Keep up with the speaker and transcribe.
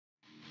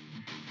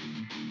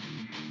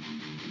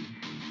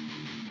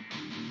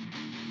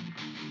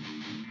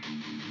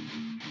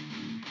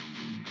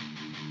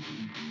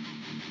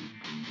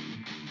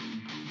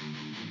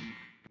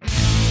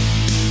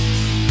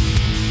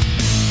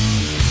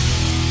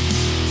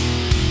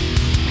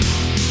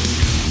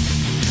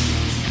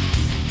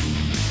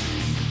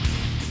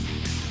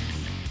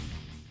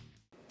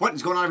What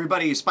is going on,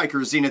 everybody?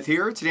 SpykerZ Xenith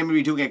here. Today I'm going to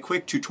be doing a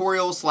quick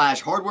tutorial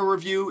slash hardware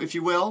review, if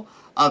you will,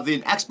 of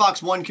an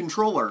Xbox One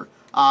controller.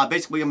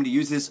 Basically, I'm going to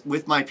use this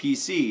with my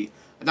PC.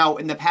 Now,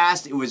 in the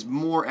past, it was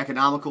more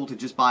economical to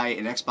just buy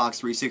an Xbox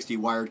 360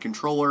 wired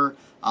controller,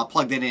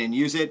 plug that in and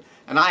use it.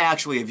 And I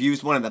actually have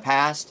used one in the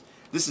past.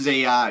 This is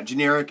a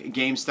generic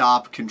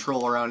GameStop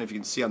controller. I don't know if you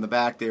can see on the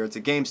back there. It's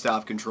a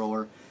GameStop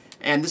controller.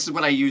 And this is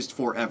what I used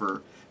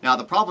forever. Now,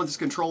 the problem with this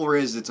controller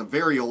is it's a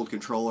very old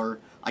controller.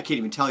 I can't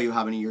even tell you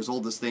how many years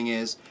old this thing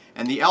is.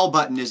 And the L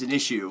button is an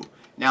issue.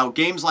 Now,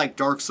 games like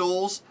Dark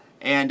Souls,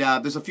 and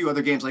there's a few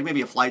other games, like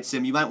maybe a flight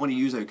sim, you might want to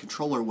use a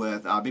controller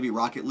with, maybe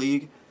Rocket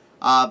League.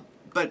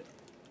 But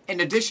in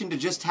addition to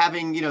just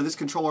having, this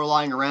controller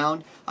lying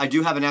around, I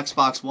do have an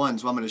Xbox One,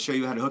 so I'm going to show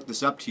you how to hook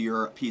this up to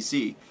your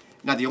PC.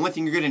 Now, the only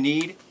thing you're going to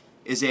need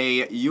is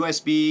a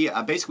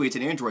USB, basically it's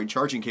an Android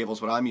charging cable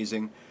is what I'm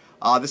using.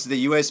 This is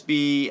the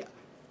USB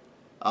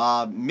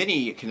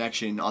mini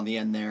connection on the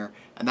end there,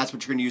 and that's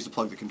what you're going to use to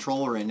plug the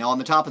controller in. Now, on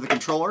the top of the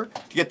controller,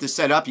 to get this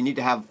set up, you need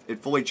to have it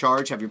fully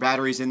charged, have your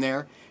batteries in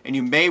there, and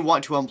you may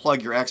want to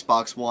unplug your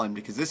Xbox One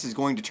because this is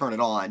going to turn it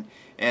on,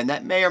 and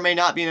that may or may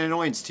not be an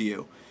annoyance to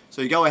you.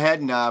 So you go ahead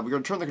and we're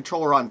going to turn the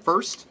controller on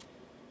first.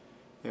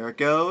 There it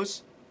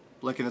goes,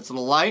 blinking its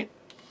little light.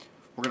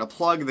 We're going to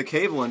plug the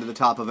cable into the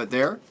top of it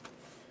there,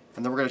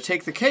 and then we're going to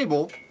take the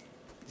cable,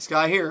 this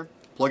guy here,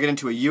 plug it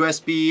into a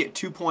USB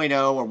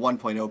 2.0 or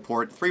 1.0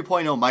 port.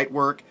 3.0 might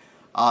work,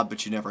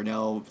 but you never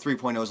know.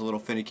 3.0 is a little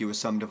finicky with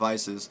some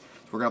devices.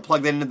 So we're going to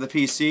plug that into the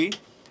PC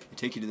and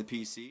take you to the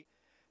PC.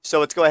 So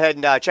let's go ahead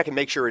and check and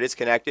make sure it is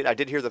connected. I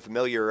did hear the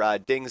familiar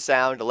ding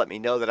sound to let me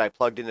know that I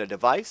plugged in a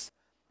device.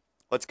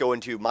 Let's go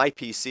into My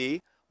PC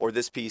or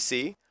This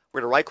PC.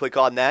 We're going to right-click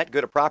on that, go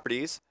to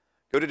Properties,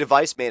 go to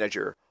Device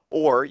Manager,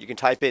 or you can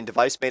type in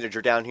Device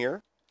Manager down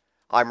here.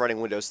 I'm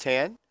running Windows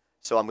 10,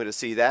 so I'm going to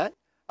see that.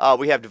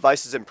 We have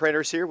devices and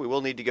printers here. We will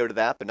need to go to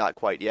that, but not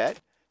quite yet.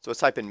 So let's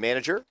type in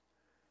Manager,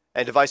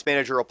 and Device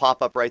Manager will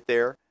pop up right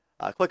there.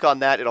 Click on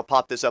that. It'll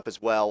pop this up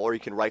as well, or you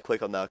can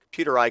right-click on the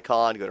computer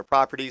icon, go to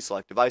Properties,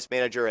 select Device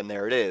Manager, and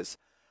there it is.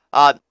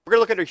 We're going to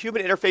look under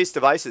Human Interface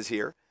Devices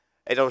here,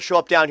 and it'll show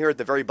up down here at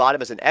the very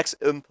bottom as an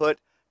X-Input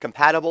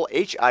Compatible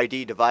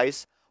HID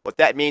device. What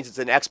that means is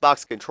it's an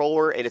Xbox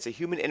controller, and it's a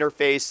human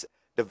interface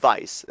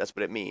device. That's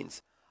what it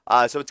means.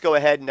 So let's go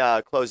ahead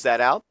and close that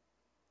out.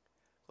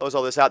 Close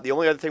all this out. The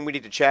only other thing we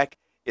need to check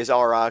is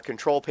our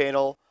control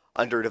panel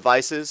under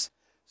Devices.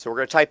 So we're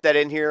going to type that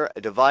in here,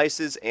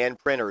 Devices and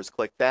Printers.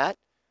 Click that.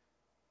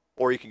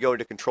 Or you can go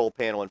into Control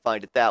Panel and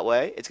find it that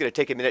way. It's going to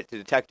take a minute to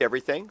detect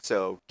everything,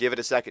 so give it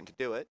a second to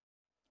do it.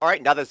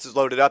 Alright, now that this is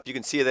loaded up, you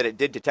can see that it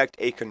did detect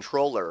a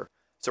controller.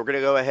 So we're going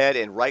to go ahead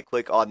and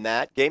right-click on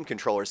that, Game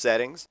Controller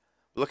Settings.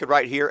 Looking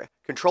right here,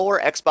 Controller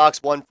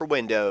Xbox One for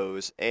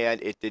Windows,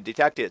 and it did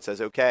detect it. It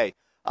says OK.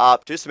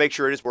 Just to make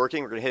sure it is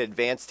working, we're going to hit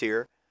Advanced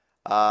here.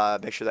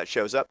 Make sure that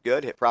shows up.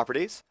 Good. Hit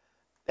Properties.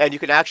 And you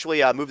can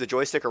actually move the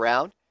joystick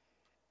around.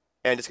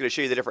 And it's going to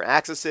show you the different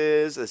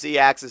axes. The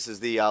Z-axis is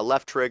the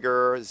left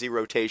trigger. Z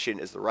rotation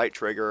is the right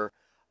trigger.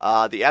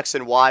 The X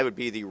and Y would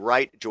be the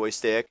right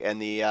joystick.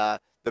 And the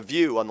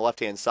view on the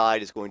left-hand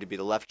side is going to be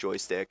the left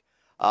joystick.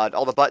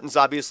 All the buttons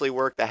obviously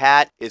work. The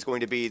hat is going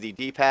to be the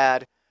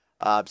D-pad.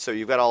 So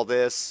you've got all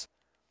this.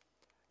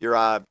 Your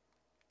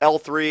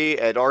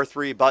L3 and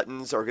R3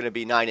 buttons are going to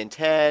be 9 and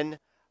 10.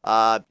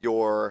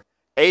 Your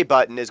A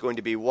button is going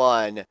to be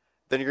 1.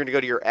 Then you're going to go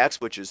to your X,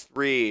 which is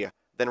 3.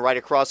 Then right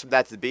across from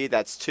that to B,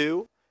 that's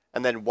 2.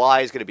 And then Y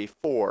is going to be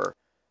 4.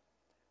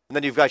 And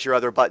then you've got your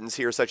other buttons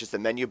here, such as the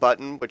menu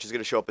button, which is going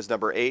to show up as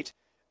number 8.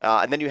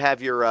 And then you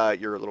have your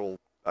little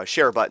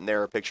share button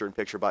there,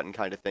 picture-in-picture button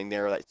kind of thing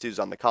there that's used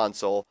on the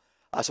console.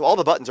 So all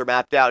the buttons are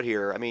mapped out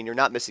here. I mean, you're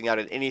not missing out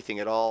on anything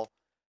at all.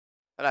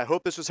 And I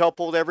hope this was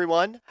helpful to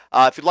everyone.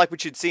 If you'd like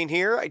what you'd seen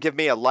here, give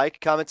me a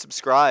like, comment,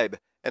 subscribe,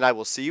 and I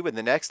will see you in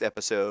the next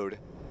episode.